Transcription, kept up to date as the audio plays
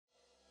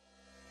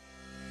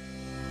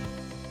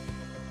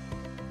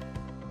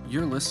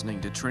You're listening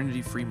to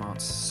Trinity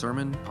Fremont's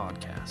Sermon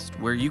Podcast,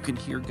 where you can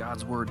hear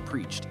God's Word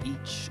preached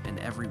each and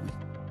every week.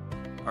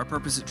 Our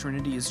purpose at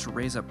Trinity is to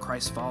raise up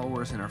Christ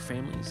followers in our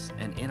families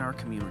and in our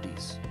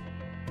communities.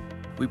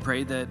 We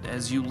pray that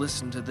as you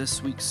listen to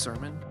this week's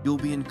sermon, you'll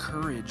be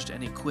encouraged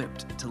and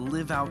equipped to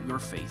live out your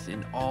faith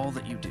in all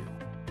that you do.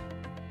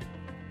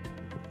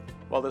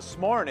 Well, this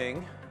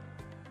morning,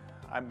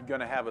 I'm going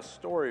to have a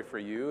story for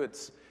you.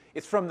 It's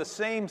from the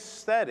same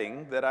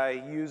setting that I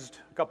used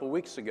a couple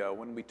weeks ago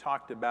when we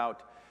talked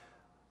about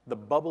the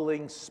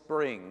bubbling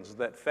springs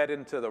that fed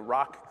into the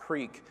rock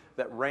creek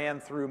that ran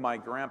through my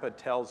Grandpa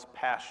Tell's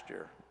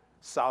pasture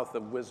south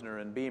of Wisner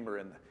and Beamer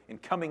in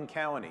Cumming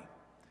County.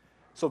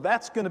 So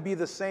that's going to be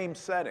the same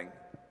setting,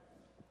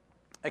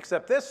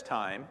 except this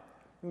time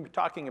we're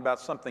talking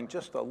about something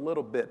just a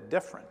little bit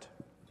different.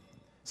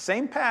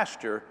 Same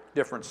pasture,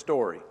 different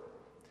story.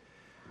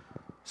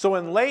 So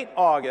in late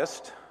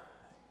August,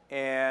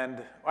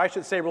 and I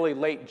should say really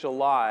late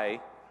July,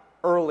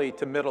 early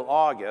to middle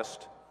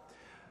August,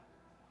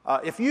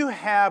 if you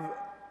have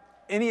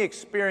any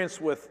experience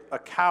with a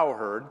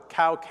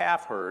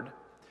cow-calf herd,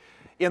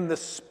 in the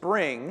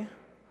spring,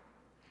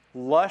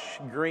 lush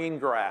green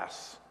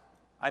grass,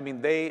 I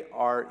mean, they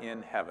are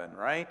in heaven,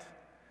 right?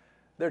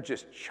 They're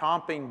just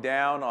chomping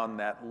down on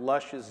that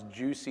luscious,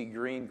 juicy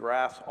green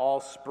grass all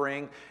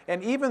spring,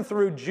 and even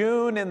through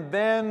June, and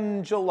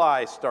then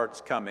July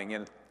starts coming,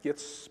 and it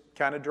gets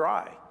kind of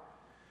dry.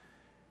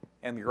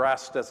 And the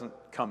grass doesn't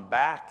come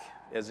back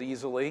as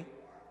easily.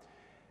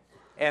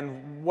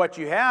 And what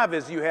you have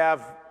is you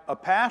have a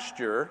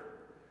pasture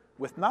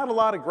with not a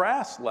lot of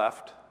grass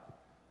left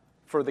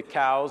for the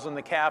cows and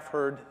the calf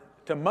herd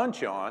to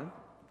munch on,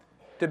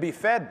 to be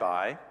fed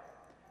by.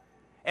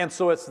 And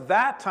so it's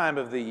that time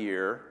of the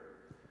year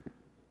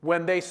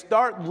when they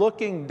start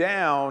looking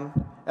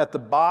down at the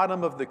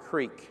bottom of the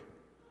creek.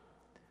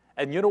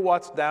 And you know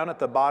what's down at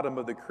the bottom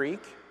of the creek?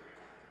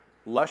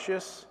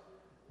 Luscious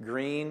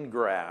green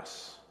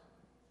grass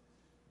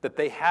that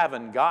they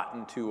haven't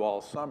gotten to all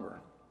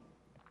summer.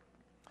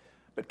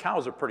 But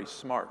cows are pretty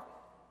smart.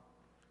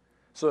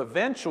 So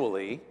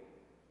eventually,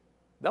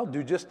 they'll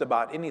do just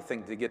about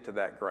anything to get to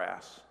that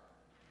grass.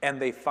 And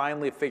they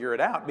finally figure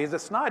it out, because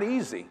it's not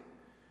easy.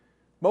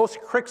 Most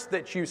creeks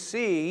that you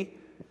see,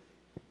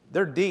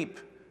 they're deep.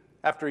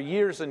 After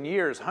years and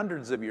years,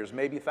 hundreds of years,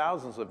 maybe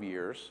thousands of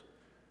years,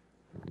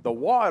 the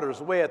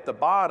water's way at the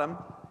bottom,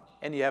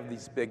 and you have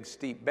these big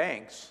steep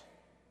banks.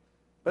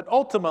 But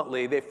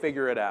ultimately, they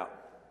figure it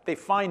out. They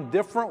find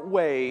different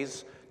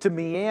ways to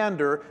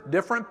meander,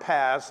 different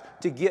paths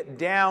to get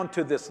down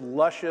to this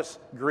luscious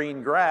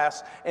green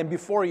grass. And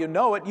before you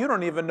know it, you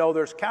don't even know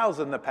there's cows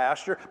in the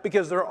pasture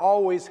because they're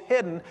always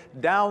hidden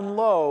down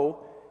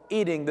low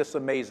eating this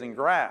amazing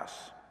grass.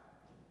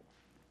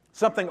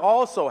 Something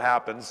also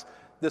happens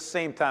this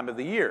same time of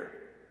the year.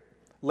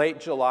 Late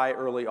July,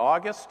 early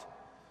August,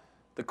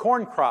 the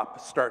corn crop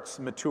starts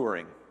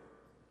maturing.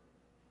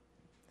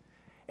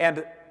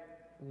 And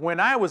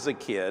when I was a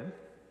kid,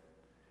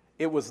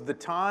 it was the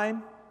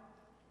time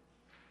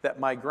that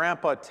my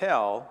Grandpa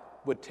Tell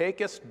would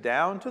take us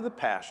down to the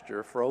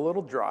pasture for a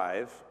little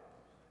drive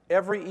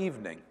every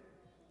evening.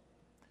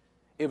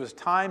 It was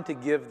time to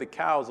give the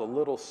cows a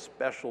little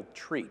special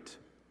treat.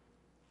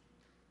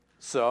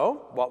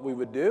 So, what we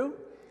would do,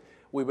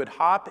 we would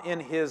hop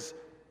in his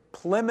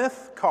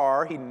Plymouth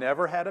car. He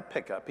never had a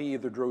pickup. He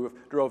either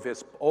drove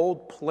his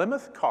old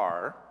Plymouth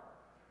car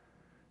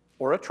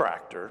or a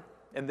tractor.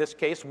 In this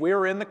case, we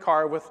were in the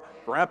car with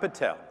Grandpa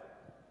Tell.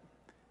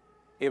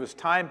 It was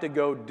time to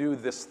go do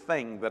this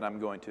thing that I'm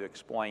going to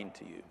explain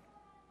to you.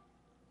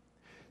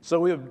 So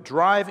we would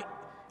drive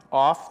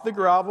off the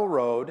gravel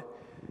road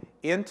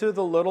into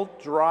the little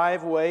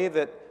driveway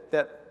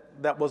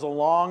that was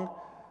along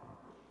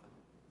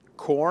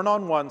corn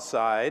on one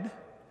side,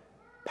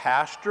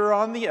 pasture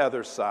on the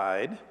other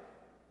side,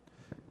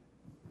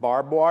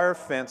 barbed wire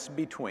fence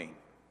between.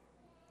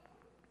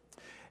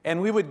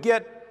 And we would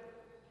get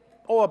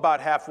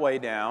about halfway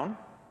down,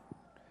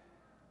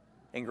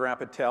 and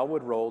Grandpa Tell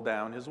would roll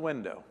down his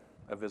window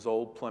of his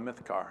old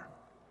Plymouth car.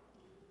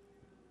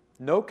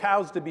 No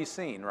cows to be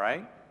seen,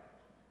 right?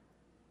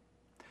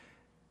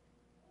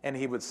 And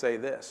he would say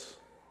this,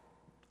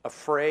 a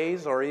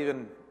phrase or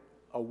even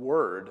a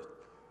word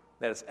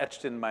that is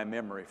etched in my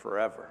memory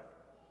forever.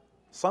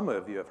 Some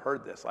of you have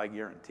heard this, I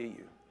guarantee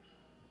you.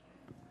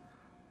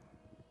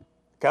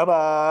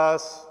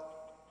 Cabas.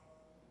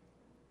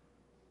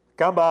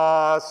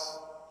 Cabas.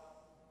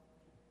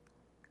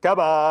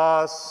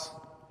 Cabas.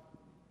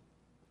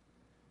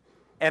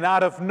 And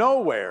out of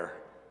nowhere,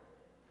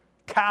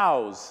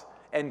 cows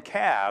and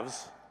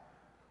calves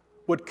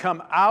would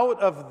come out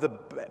of the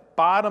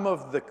bottom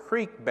of the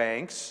creek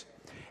banks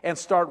and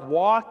start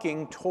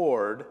walking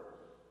toward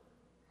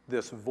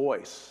this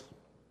voice.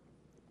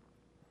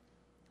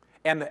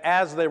 And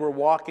as they were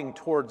walking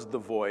towards the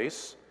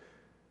voice,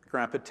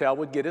 Grandpa Tell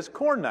would get his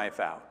corn knife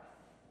out.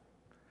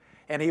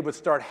 And he would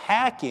start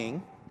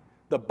hacking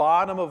the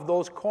bottom of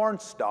those corn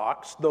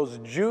stalks, those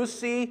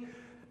juicy,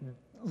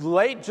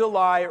 late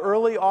July,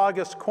 early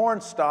August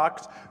corn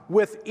stalks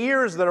with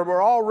ears that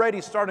were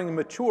already starting to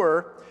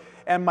mature.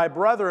 And my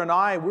brother and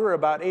I, we were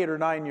about 8 or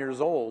 9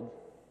 years old.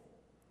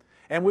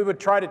 And we would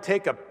try to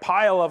take a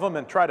pile of them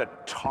and try to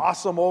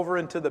toss them over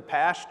into the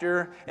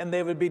pasture, and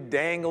they would be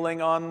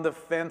dangling on the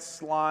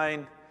fence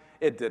line.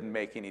 It didn't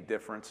make any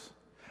difference.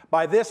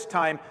 By this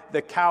time,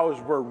 the cows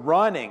were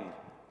running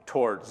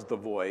towards the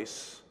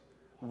voice,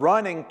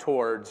 running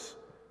towards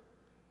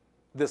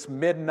this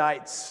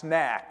midnight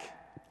snack.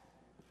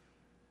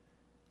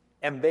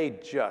 And they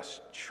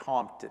just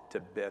chomped it to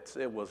bits.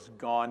 It was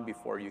gone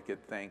before you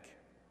could think.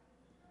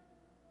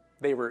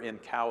 They were in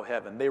cow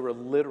heaven. They were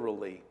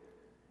literally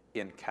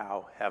in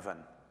cow heaven.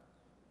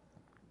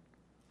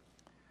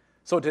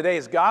 So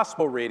today's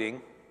gospel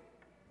reading,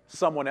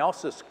 someone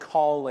else is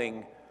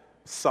calling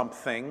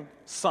something,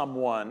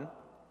 someone.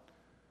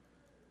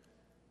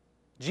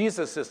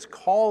 Jesus is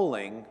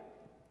calling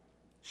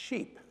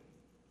sheep.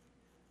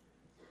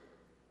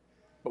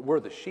 But we're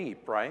the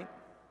sheep, right?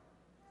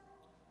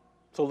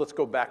 So let's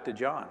go back to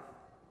John.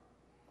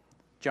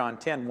 John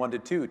 10,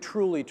 1-2.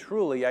 Truly,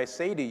 truly, I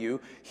say to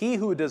you, he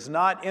who does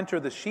not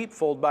enter the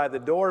sheepfold by the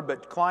door,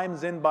 but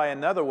climbs in by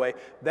another way,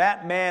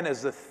 that man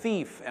is a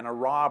thief and a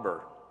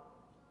robber.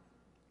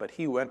 But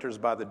he who enters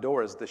by the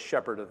door is the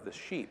shepherd of the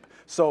sheep.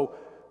 So,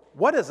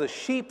 what is a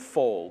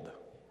sheepfold?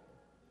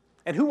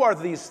 And who are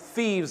these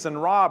thieves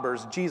and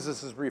robbers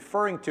Jesus is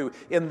referring to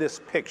in this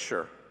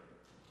picture?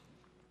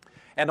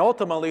 And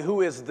ultimately,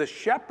 who is the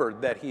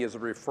shepherd that he is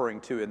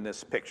referring to in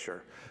this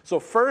picture? So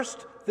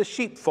first, the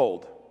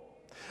sheepfold.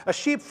 A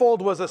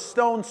sheepfold was a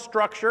stone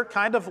structure,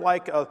 kind of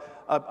like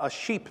a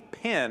sheep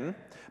pen,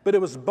 but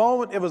it was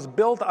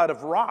built out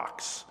of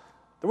rocks.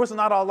 There was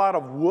not a lot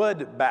of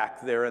wood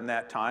back there in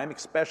that time,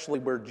 especially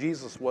where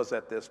Jesus was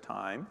at this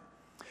time.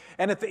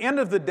 And at the end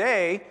of the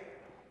day,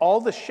 all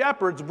the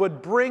shepherds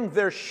would bring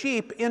their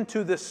sheep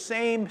into the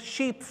same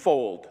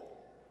sheepfold.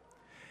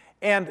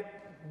 And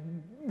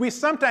we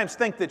sometimes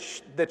think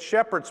that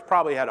shepherds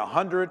probably had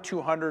 100,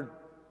 200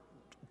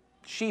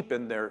 sheep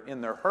in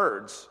their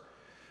herds.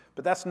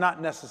 But that's not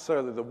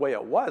necessarily the way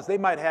it was. They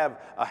might have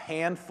a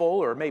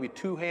handful or maybe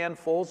 2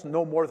 handfuls,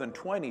 no more than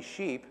 20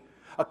 sheep.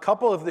 A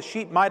couple of the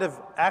sheep might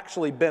have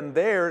actually been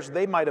theirs.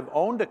 They might have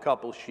owned a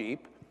couple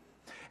sheep.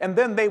 And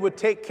then they would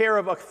take care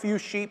of a few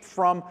sheep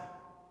from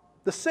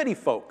the city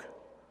folk,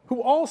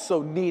 who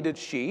also needed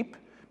sheep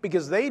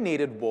because they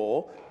needed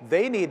wool,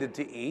 they needed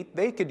to eat,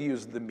 they could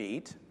use the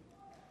meat.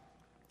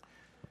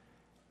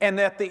 And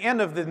at the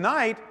end of the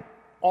night,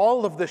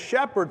 all of the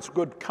shepherds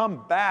would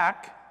come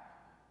back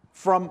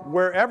from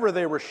wherever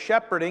they were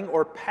shepherding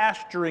or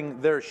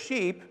pasturing their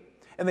sheep,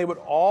 and they would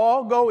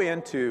all go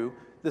into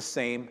the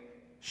same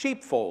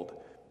sheepfold.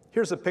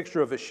 Here's a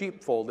picture of a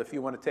sheepfold if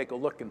you want to take a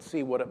look and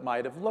see what it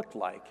might have looked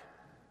like.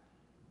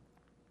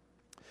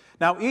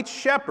 Now, each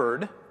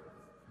shepherd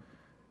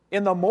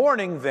in the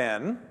morning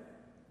then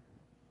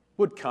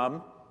would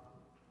come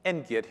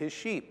and get his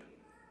sheep.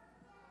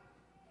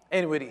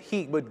 And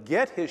he would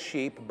get his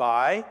sheep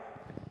by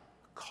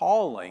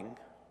calling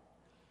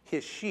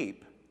his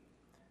sheep.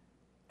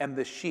 And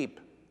the sheep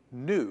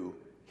knew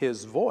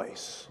his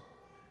voice.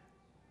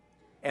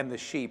 And the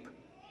sheep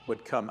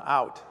would come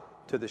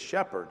out to the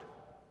shepherd.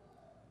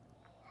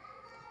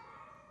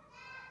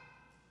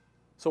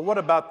 So what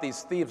about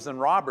these thieves and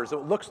robbers?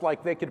 It looks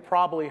like they could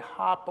probably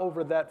hop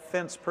over that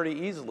fence pretty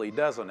easily,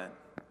 doesn't it?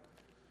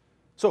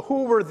 So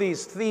who were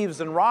these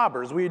thieves and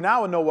robbers? We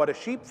now know what a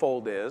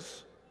sheepfold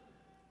is.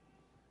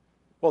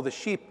 Well,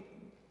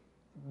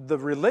 the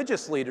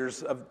religious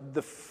leaders of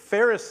the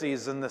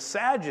Pharisees and the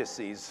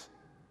Sadducees,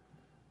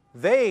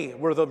 they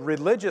were the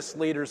religious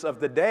leaders of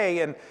the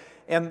day,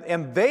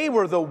 and they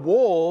were the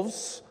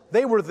wolves,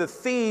 they were the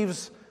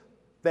thieves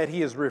that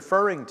he is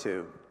referring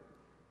to.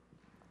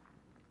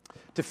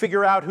 To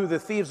figure out who the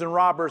thieves and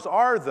robbers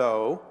are,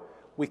 though,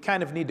 we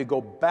kind of need to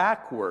go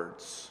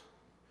backwards.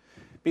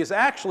 Because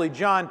actually,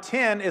 John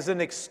 10 is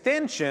an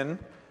extension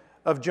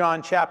of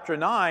John chapter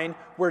 9,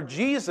 where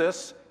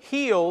Jesus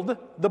healed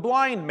the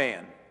blind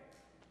man.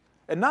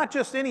 And not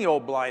just any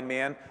old blind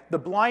man, the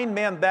blind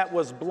man that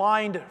was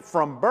blind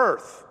from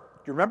birth.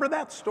 Do you remember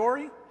that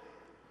story?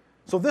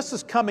 So this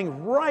is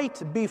coming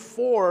right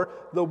before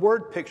the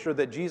word picture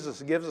that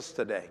Jesus gives us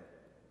today.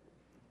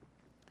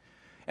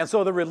 And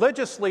so the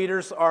religious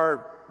leaders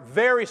are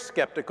very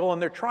skeptical,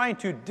 and they're trying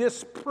to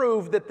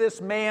disprove that this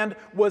man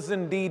was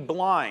indeed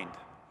blind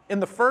in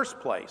the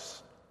first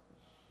place.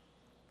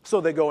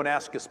 So they go and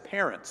ask his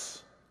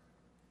parents.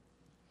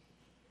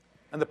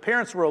 And the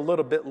parents were a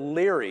little bit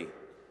leery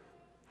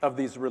of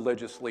these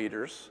religious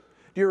leaders.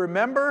 Do you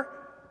remember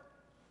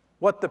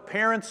what the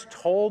parents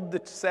told the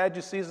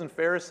Sadducees and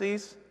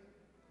Pharisees?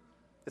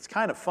 It's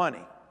kind of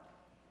funny.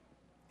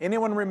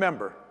 Anyone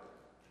remember?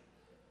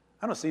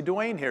 I don't see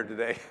Dwayne here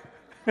today.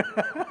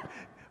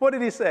 What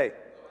did he say?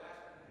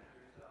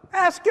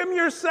 Ask him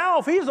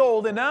yourself. He's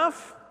old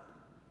enough.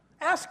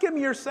 Ask him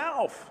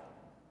yourself.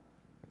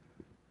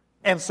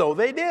 And so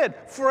they did.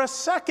 For a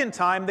second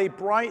time, they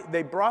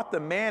brought the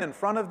man in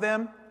front of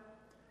them.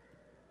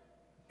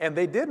 And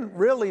they didn't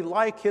really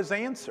like his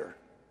answer.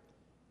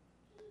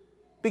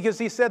 Because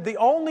he said, the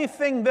only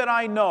thing that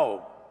I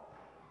know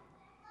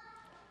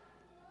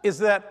is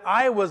that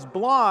I was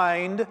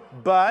blind,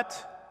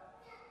 but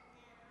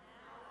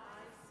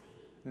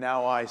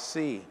now I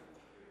see.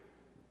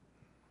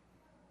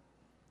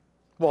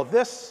 Well,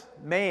 this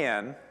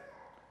man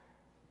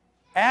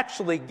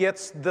actually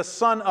gets the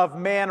Son of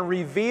Man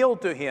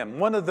revealed to him,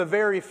 one of the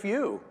very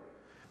few.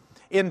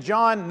 In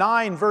John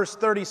 9, verse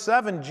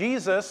 37,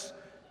 Jesus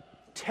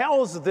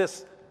tells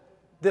this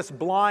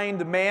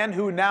blind man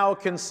who now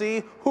can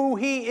see who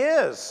he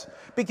is,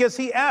 because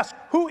he asks,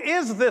 who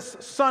is this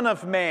Son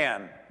of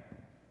Man?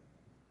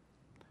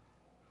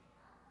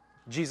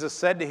 Jesus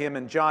said to him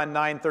in John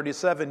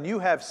 9:37, you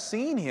have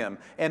seen him,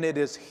 and it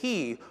is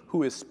he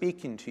who is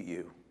speaking to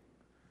you.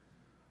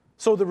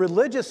 So the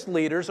religious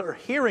leaders are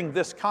hearing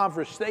this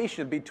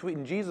conversation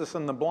between Jesus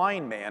and the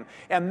blind man,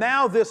 and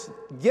now this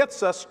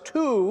gets us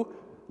to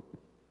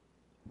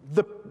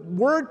the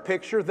word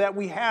picture that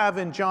we have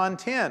in John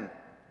 10.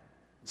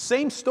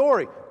 Same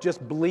story,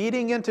 just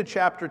bleeding into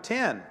chapter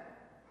 10.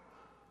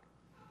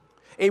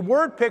 A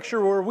word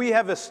picture where we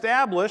have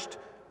established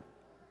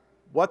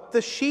what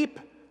the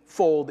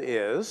sheepfold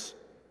is.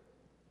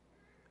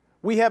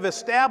 We have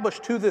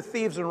established who the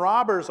thieves and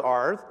robbers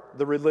are,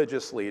 the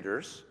religious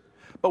leaders.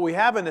 But we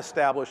haven't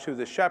established who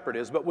the shepherd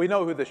is. But we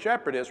know who the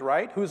shepherd is,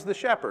 right? Who's the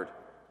shepherd?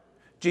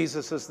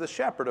 Jesus is the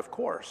shepherd, of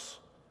course.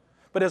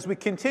 But as we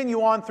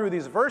continue on through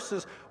these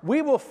verses,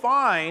 we will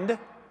find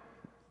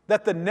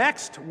that the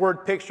next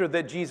word picture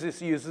that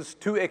Jesus uses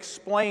to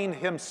explain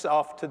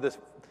himself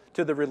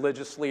to the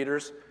religious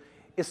leaders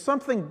is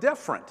something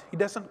different. He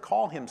doesn't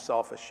call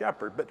himself a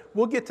shepherd, but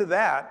we'll get to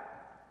that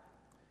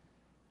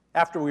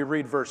after we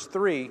read verse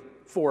 3,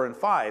 4, and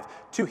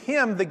 5. To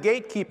him the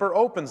gatekeeper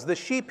opens. The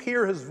sheep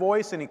hear his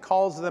voice, and he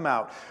calls them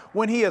out.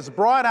 When he has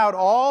brought out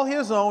all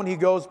his own, he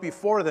goes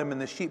before them, and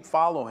the sheep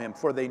follow him,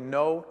 for they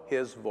know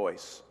his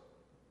voice.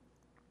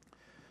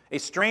 A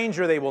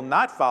stranger they will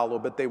not follow,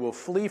 but they will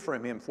flee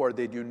from him, for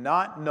they do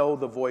not know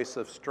the voice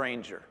of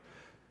stranger.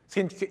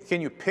 Can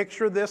you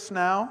picture this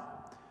now?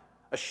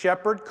 A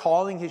shepherd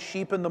calling his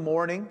sheep in the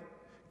morning,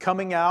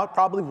 coming out,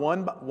 probably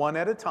one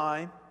at a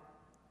time,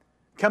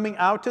 coming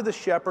out to the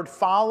shepherd,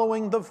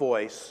 following the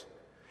voice,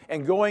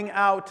 and going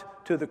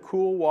out to the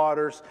cool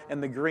waters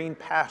and the green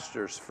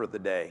pastures for the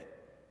day.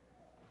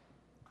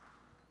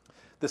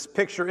 This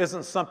picture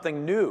isn't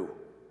something new.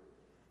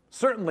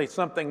 Certainly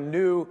something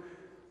new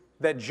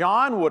that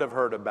John would have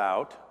heard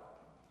about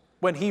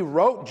when he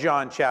wrote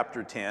John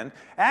chapter 10.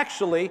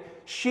 Actually,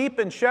 sheep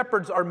and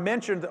shepherds are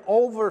mentioned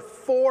over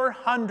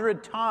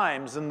 400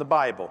 times in the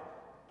Bible.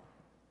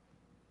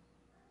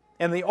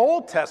 And the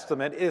Old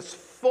Testament is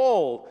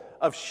full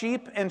of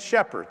sheep and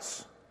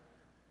shepherds.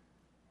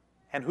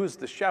 And who's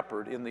the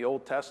shepherd in the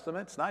Old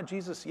Testament? It's not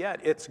Jesus yet.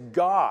 It's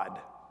God.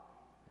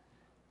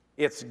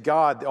 It's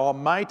God, the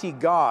Almighty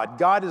God.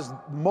 God is the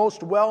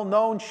most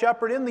well-known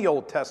shepherd in the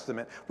Old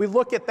Testament. We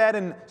look at that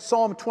in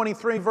Psalm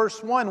 23,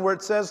 verse 1, where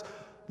it says,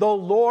 "The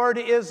Lord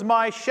is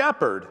my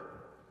shepherd,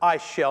 I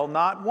shall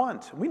not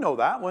want." We know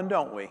that one,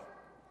 don't we?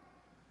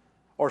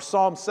 Or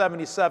Psalm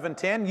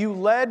 77:10, "You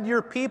led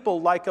your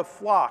people like a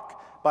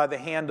flock by the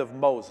hand of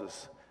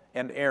Moses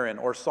and Aaron."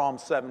 Or Psalm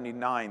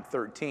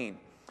 79:13,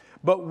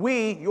 "But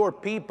we, your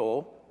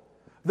people,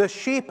 the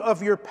sheep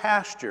of your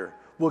pasture,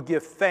 will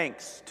give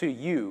thanks to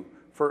you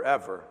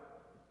forever."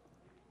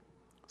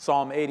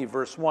 Psalm 80,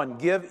 verse 1,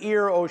 "Give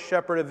ear, O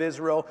shepherd of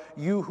Israel,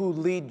 you who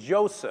lead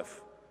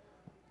Joseph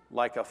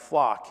like a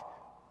flock."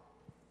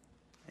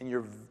 And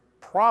you're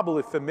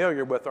probably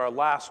familiar with our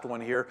last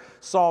one here,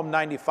 Psalm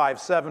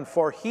 95:7,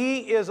 "For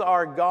he is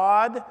our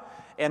God,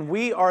 and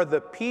we are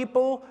the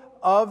people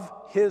of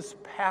his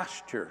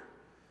pasture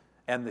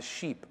and the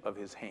sheep of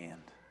his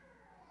hand."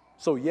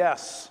 So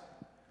yes,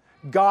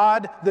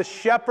 God, the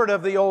shepherd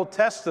of the Old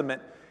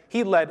Testament,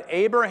 he led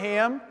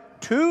Abraham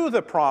to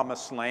the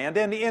promised land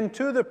and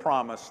into the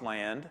promised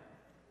land.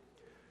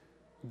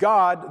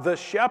 God, the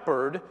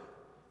shepherd,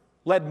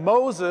 led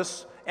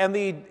Moses and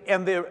the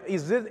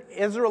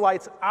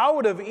Israelites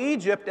out of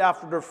Egypt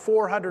after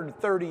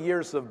 430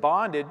 years of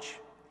bondage,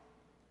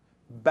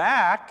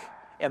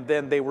 back, and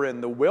then they were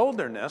in the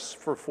wilderness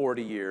for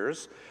 40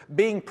 years,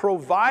 being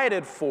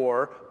provided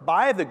for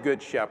by the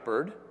Good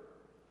Shepherd.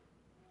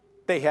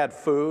 They had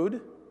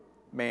food,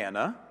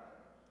 manna,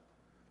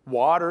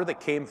 water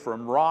that came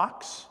from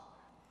rocks,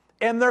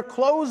 and their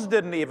clothes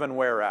didn't even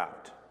wear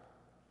out.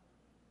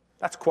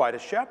 That's quite a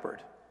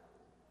shepherd.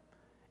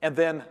 And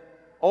then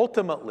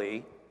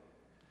ultimately,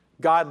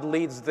 God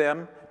leads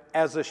them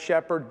as a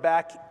shepherd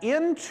back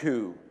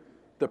into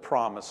the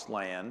promised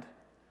land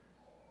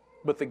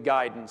with the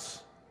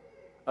guidance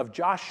of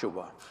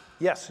Joshua.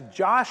 Yes,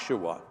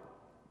 Joshua.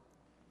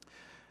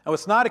 Now,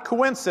 it's not a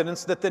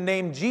coincidence that the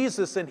name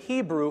Jesus in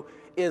Hebrew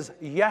is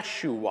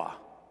Yeshua,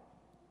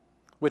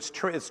 which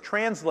is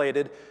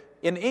translated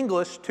in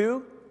English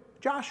to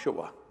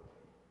Joshua.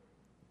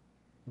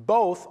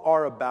 Both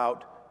are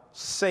about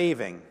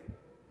saving.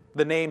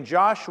 The name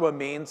Joshua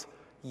means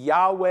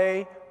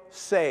Yahweh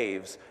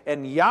saves.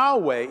 And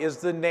Yahweh is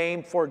the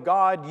name for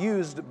God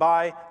used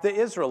by the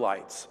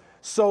Israelites.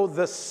 So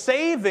the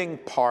saving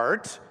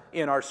part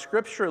in our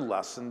scripture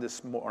lesson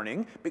this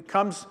morning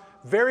becomes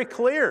very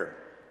clear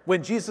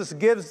when Jesus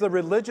gives the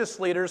religious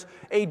leaders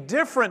a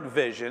different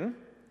vision,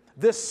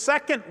 this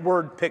second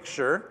word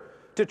picture,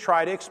 to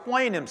try to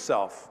explain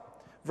himself.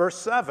 Verse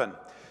 7,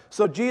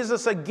 so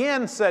Jesus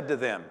again said to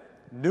them,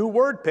 new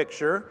word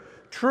picture,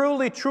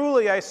 truly,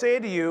 truly, I say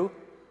to you,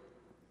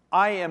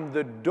 I am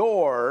the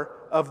door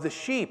of the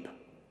sheep.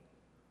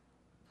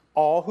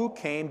 All who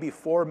came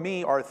before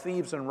me are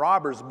thieves and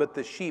robbers, but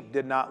the sheep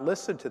did not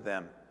listen to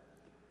them.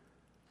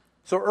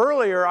 So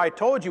earlier I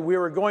told you we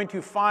were going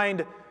to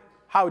find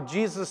how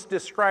Jesus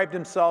described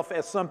himself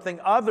as something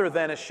other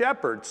than a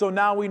shepherd. So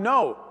now we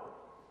know.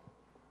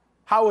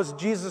 How does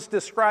Jesus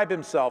describe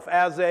himself?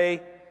 As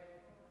a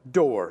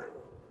door.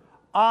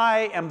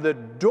 I am the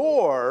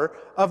door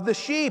of the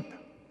sheep.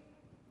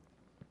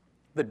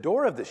 The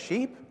door of the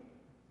sheep?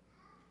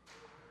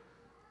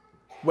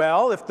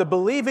 Well, if the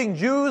believing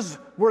Jews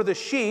were the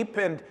sheep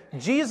and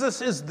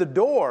Jesus is the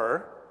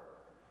door,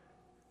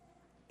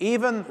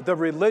 even the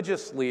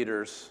religious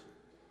leaders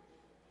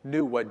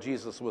knew what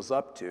Jesus was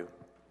up to.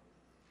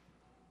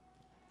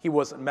 He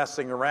wasn't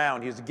messing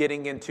around. He was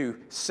getting into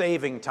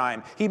saving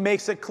time. He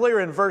makes it clear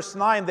in verse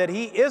 9 that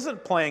he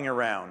isn't playing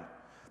around,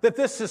 that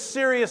this is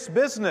serious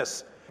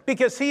business,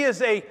 because he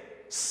is a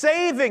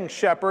saving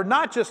shepherd,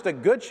 not just a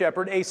good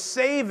shepherd, a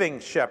saving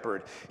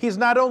shepherd. He's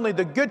not only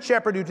the good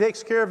shepherd who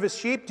takes care of his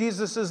sheep,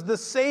 Jesus is the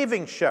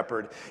saving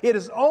shepherd. It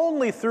is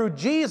only through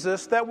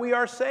Jesus that we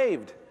are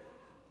saved.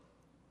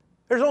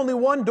 There's only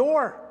one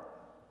door.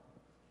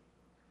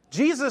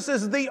 Jesus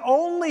is the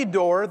only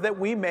door that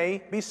we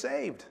may be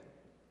saved.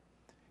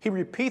 He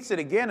repeats it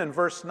again in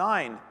verse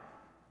 9,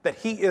 that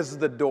he is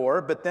the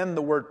door, but then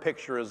the word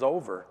picture is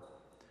over.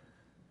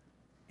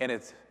 And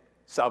it's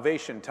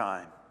salvation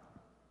time.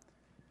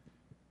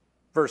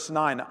 Verse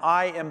 9,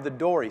 I am the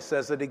door. He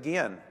says it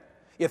again.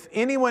 If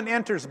anyone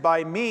enters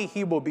by me,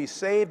 he will be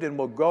saved and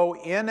will go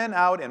in and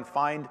out and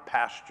find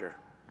pasture.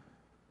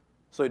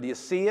 So do you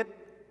see it?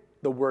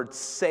 The word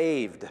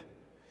saved.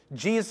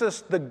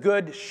 Jesus, the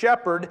good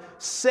shepherd,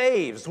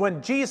 saves.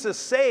 When Jesus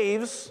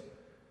saves,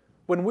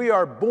 when we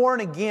are born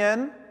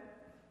again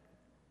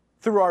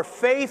through our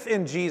faith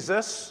in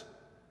Jesus,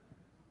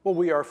 well,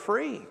 we are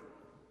free.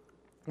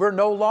 We're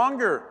no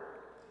longer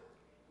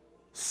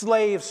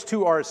slaves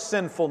to our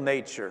sinful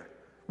nature.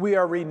 We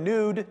are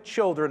renewed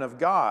children of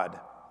God.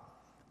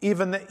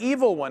 Even the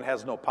evil one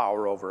has no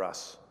power over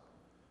us.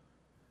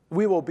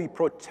 We will be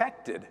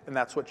protected, and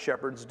that's what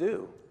shepherds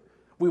do.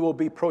 We will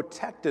be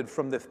protected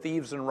from the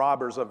thieves and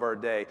robbers of our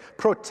day,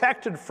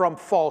 protected from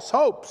false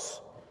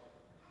hopes,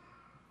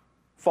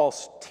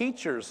 false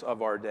teachers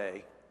of our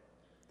day,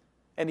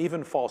 and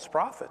even false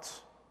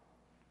prophets.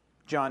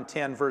 John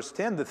 10, verse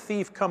 10, the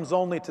thief comes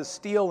only to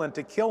steal and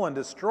to kill and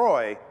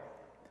destroy.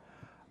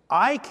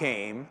 I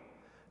came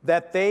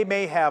that they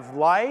may have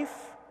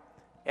life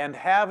and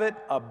have it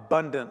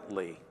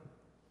abundantly.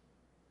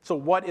 So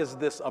what is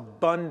this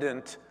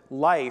abundant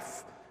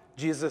life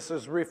Jesus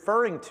is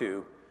referring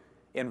to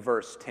in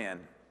verse 10?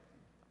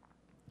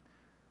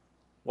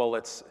 Well,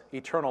 it's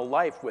eternal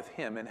life with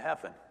him in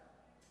heaven.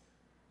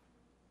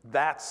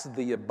 That's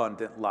the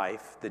abundant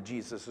life that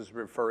Jesus is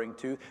referring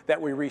to,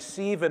 that we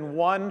receive in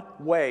one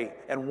way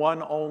and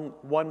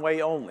one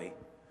way only,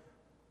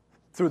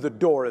 through the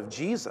door of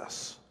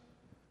Jesus.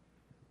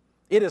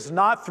 It is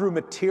not through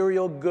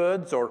material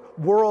goods or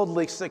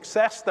worldly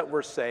success that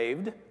we're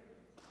saved.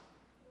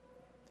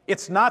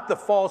 It's not the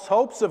false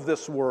hopes of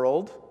this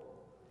world.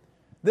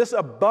 This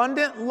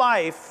abundant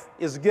life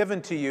is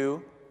given to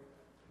you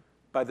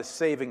by the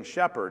saving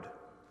shepherd.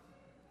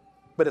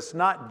 But it's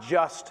not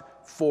just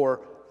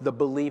for the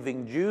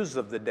believing Jews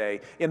of the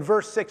day. In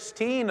verse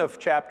 16 of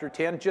chapter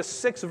 10, just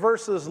 6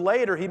 verses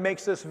later, he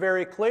makes this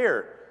very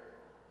clear.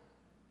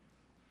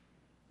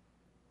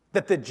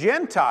 That the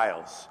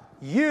Gentiles,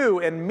 you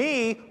and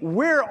me,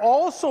 we're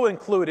also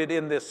included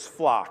in this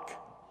flock.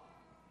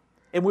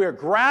 And we are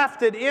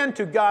grafted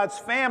into God's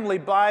family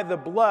by the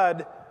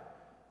blood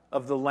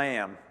of the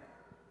Lamb.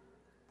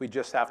 We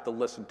just have to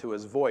listen to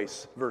his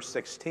voice. Verse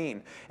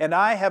 16. And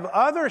I have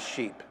other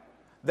sheep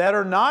that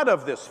are not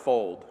of this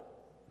fold.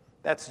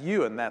 That's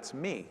you and that's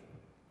me.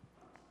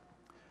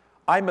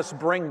 I must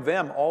bring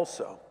them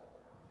also.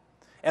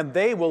 And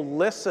they will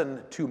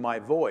listen to my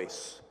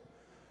voice.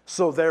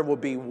 So there will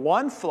be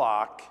one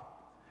flock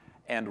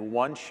and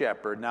one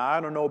shepherd. Now, I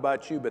don't know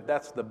about you, but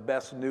that's the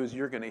best news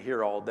you're going to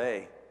hear all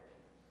day.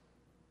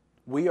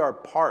 We are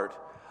part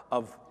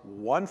of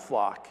one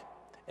flock,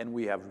 and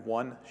we have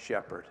one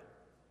shepherd.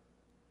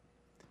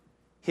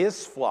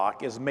 His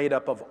flock is made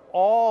up of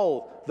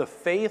all the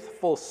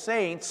faithful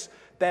saints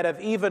that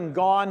have even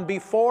gone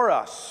before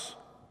us,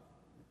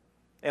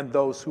 and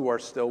those who are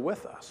still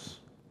with us.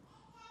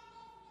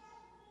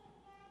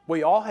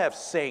 We all have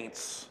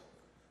saints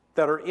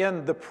that are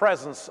in the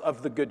presence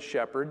of the Good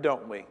Shepherd,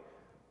 don't we?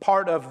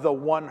 Part of the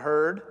one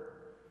herd.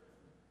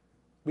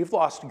 We've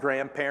lost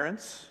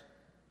grandparents.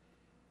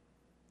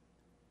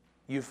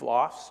 You've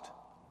lost,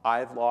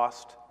 I've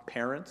lost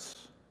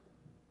parents,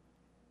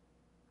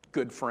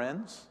 good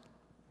friends.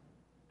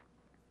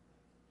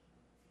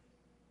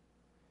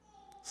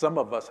 Some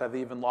of us have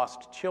even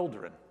lost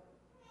children.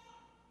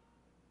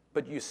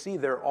 But you see,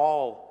 they're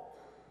all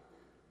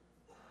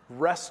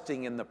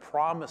resting in the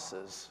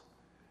promises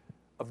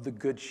of the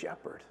Good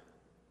Shepherd.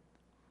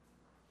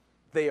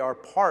 They are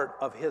part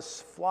of his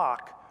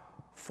flock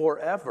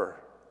forever.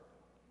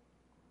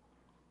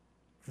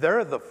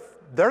 They're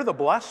the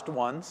blessed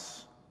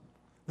ones.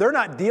 They're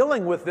not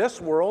dealing with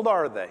this world,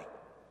 are they?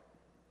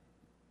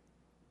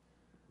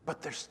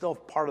 But they're still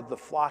part of the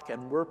flock,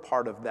 and we're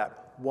part of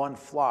that one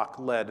flock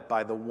led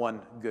by the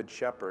one Good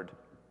Shepherd.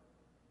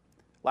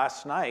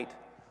 Last night,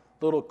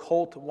 little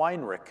Colt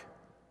Weinrich,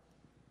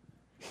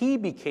 he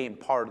became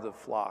part of the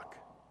flock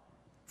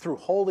through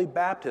holy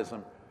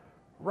baptism.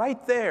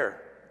 Right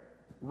there,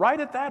 right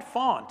at that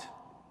font,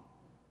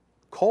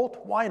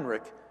 Colt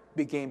Weinrich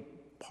became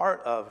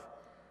part of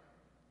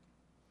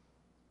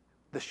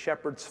the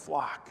shepherd's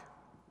flock.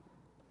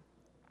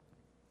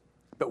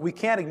 But we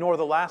can't ignore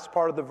the last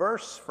part of the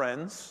verse,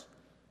 friends.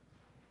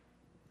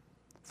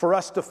 For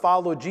us to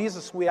follow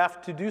Jesus, we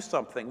have to do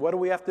something. What do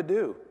we have to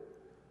do?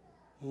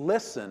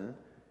 Listen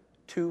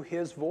to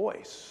his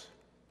voice.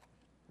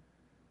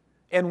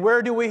 And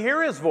where do we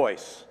hear his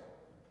voice?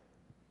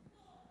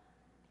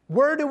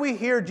 Where do we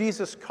hear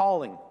Jesus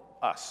calling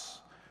us?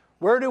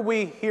 Where do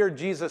we hear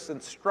Jesus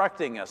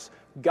instructing us,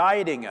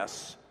 guiding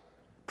us,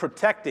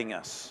 protecting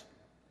us?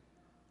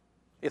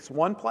 It's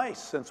one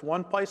place, and it's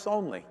one place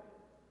only.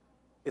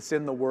 It's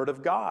in the Word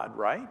of God,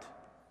 right?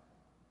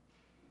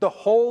 The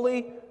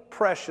holy,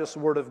 precious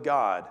Word of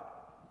God.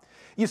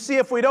 You see,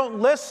 if we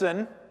don't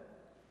listen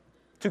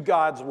to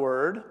God's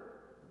Word,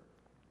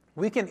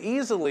 we can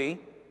easily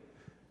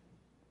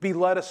be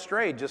led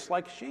astray, just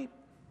like sheep.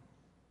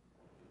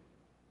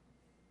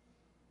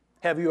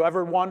 Have you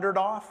ever wandered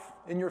off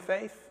in your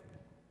faith?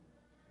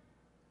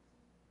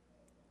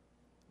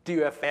 Do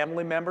you have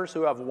family members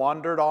who have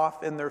wandered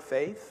off in their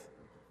faith?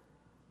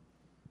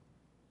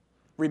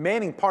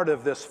 Remaining part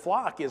of this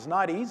flock is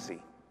not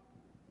easy.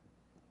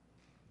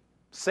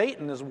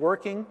 Satan is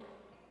working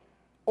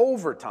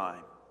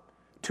overtime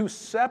to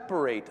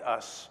separate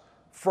us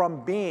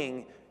from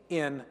being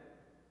in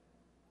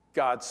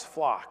God's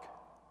flock.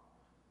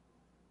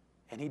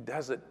 And he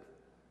does it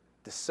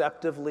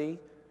deceptively.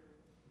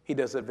 He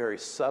does it very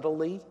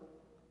subtly.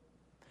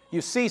 You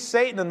see,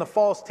 Satan and the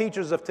false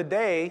teachers of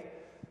today,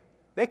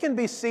 they can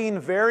be seen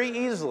very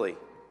easily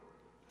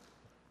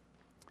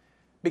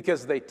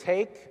because they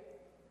take,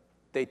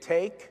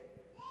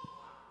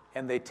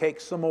 and they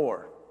take some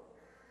more.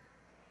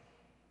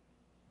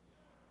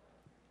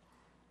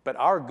 But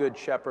our good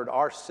shepherd,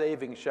 our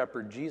saving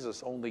shepherd,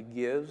 Jesus, only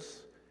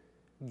gives.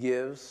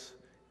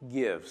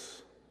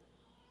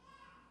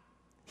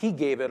 He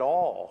gave it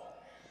all.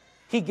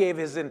 He gave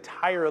his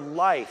entire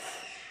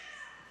life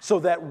so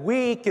that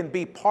we can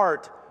be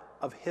part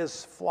of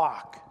his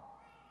flock.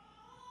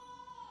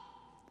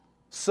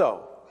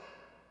 So,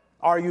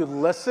 are you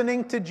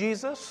listening to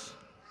Jesus,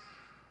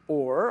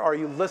 or are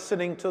you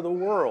listening to the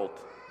world?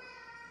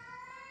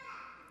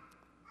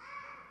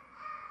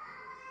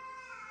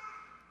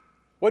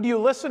 What do you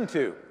listen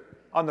to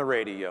on the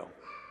radio?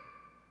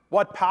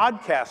 What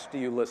podcast do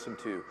you listen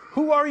to?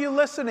 Who are you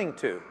listening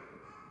to?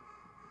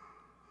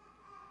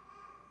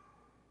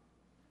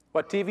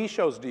 What TV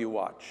shows do you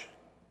watch?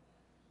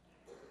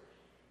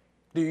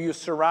 Do you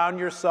surround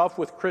yourself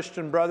with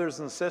Christian brothers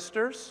and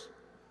sisters?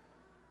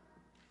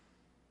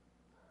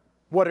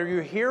 What are you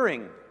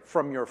hearing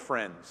from your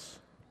friends?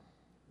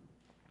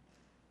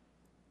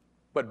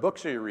 What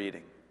books are you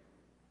reading?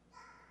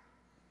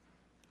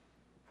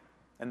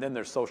 And then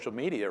there's social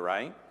media,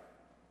 right?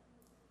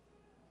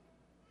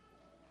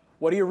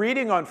 What are you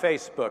reading on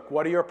Facebook?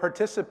 What are you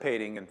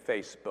participating in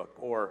Facebook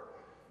or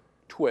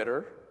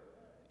Twitter,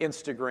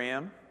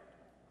 Instagram,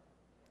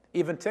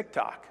 even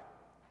TikTok?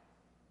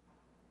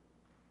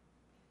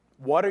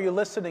 What are you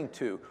listening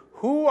to?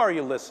 Who are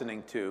you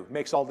listening to?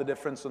 Makes all the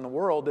difference in the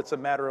world. It's a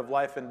matter of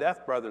life and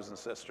death, brothers and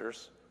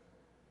sisters.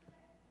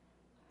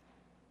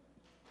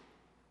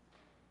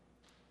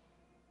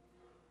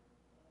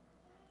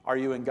 Are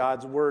you in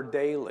God's Word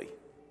daily?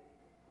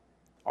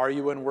 Are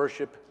you in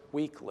worship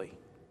weekly?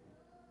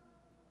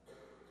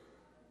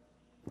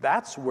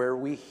 That's where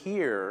we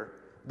hear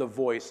the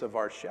voice of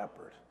our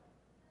shepherd.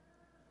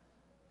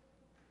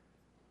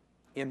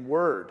 In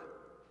word.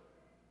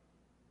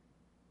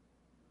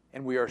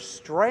 And we are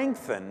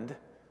strengthened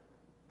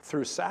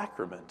through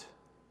sacrament,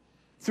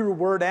 through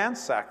word and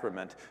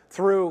sacrament,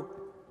 through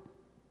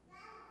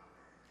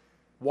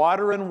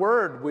water and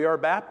word we are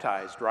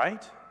baptized,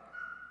 right?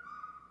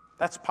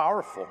 That's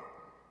powerful.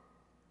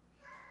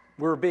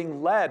 We're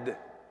being led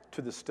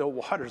to the still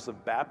waters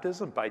of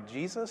baptism by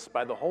Jesus,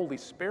 by the Holy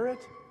Spirit.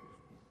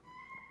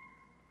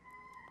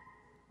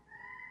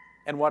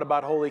 And what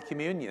about Holy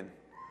Communion,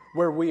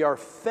 where we are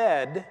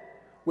fed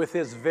with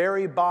his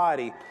very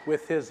body,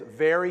 with his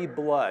very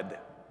blood?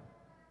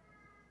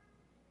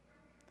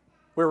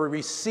 where we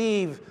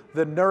receive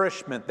the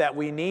nourishment that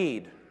we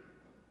need.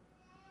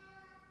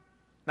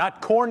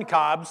 Not corn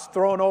cobs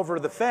thrown over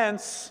the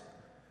fence.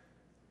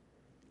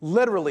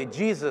 Literally,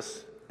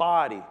 Jesus'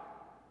 body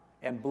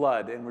and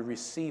blood, and we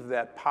receive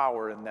that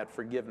power and that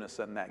forgiveness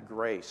and that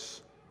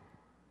grace.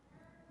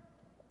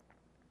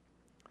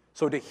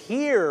 So to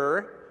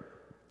hear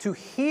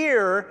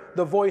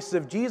the voice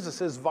of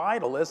Jesus is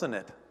vital, isn't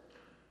it?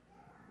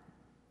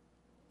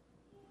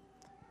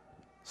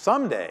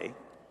 Someday,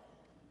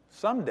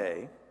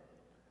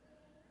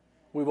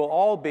 we will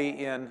all be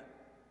in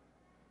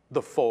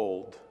the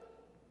fold.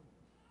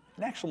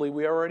 And actually,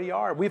 we already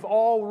are. We've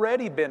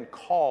already been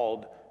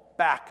called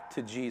back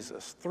to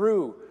Jesus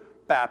through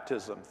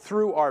baptism,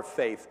 through our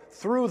faith,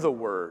 through the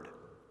Word.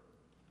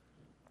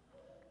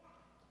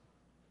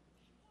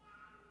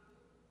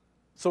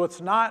 So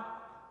it's not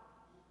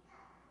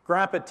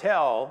Grandpa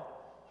Tell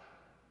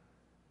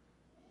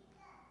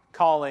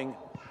calling,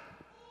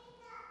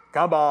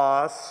 "Come,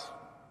 boss."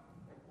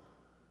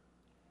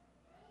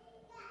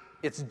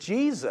 It's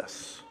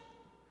Jesus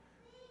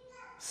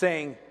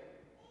saying,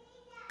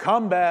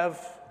 "Come, Bev.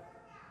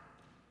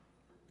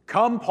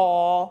 Come,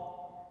 Paul.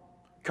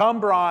 Come,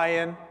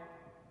 Brian.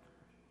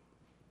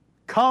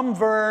 Come,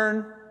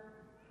 Vern.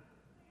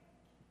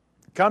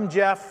 Come,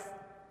 Jeff.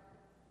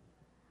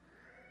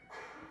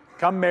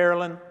 Come,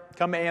 Marilyn.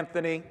 Come,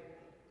 Anthony.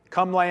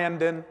 Come,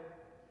 Landon.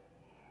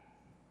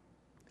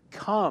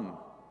 Come.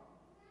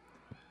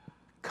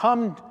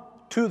 Come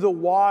to the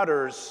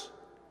waters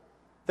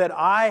that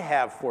I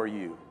have for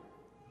you.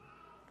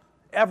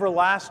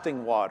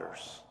 Everlasting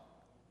waters.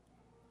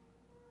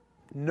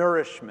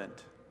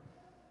 Nourishment.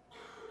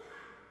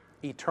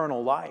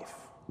 Eternal life.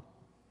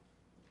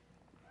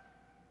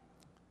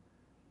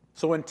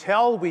 So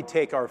until we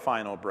take our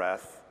final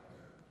breath,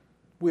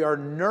 we are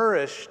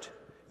nourished.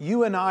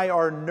 You and I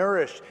are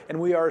nourished, and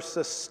we are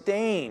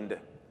sustained,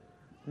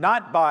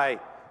 not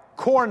by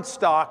corn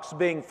stalks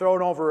being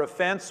thrown over a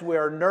fence. We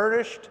are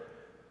nourished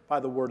by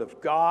the Word of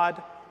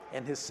God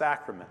and His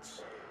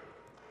sacraments.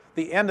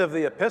 The end of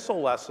the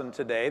epistle lesson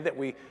today that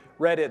we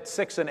read at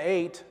 6 and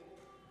 8,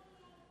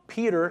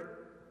 Peter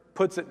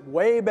puts it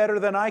way better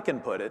than I can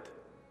put it,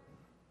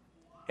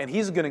 and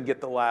he's going to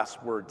get the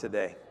last word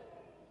today.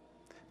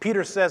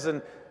 Peter says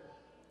in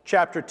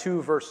chapter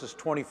 2, verses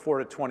 24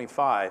 to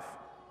 25,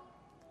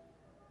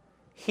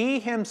 He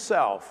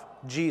Himself,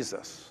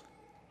 Jesus,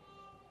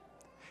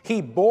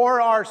 He bore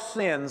our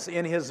sins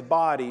in His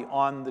body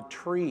on the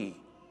tree,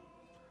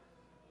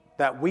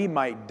 that we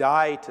might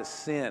die to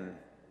sin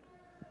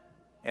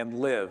and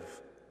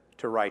live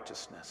to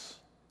righteousness.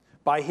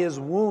 By His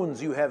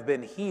wounds you have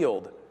been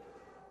healed,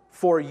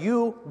 for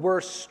you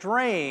were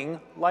straying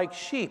like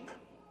sheep,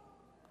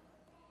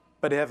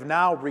 but have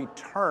now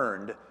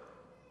returned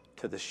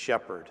to the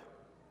shepherd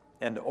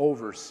and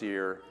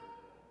overseer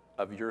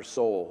of your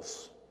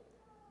souls.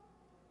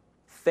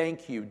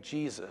 Thank you,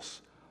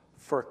 Jesus,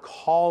 for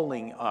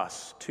calling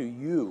us to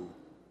you.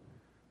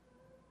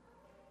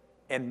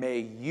 And may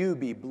you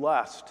be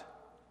blessed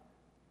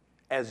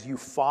as you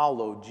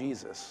follow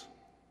Jesus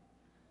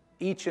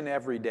each and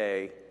every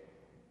day,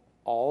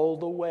 all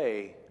the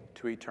way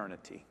to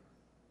eternity.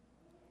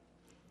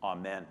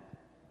 Amen.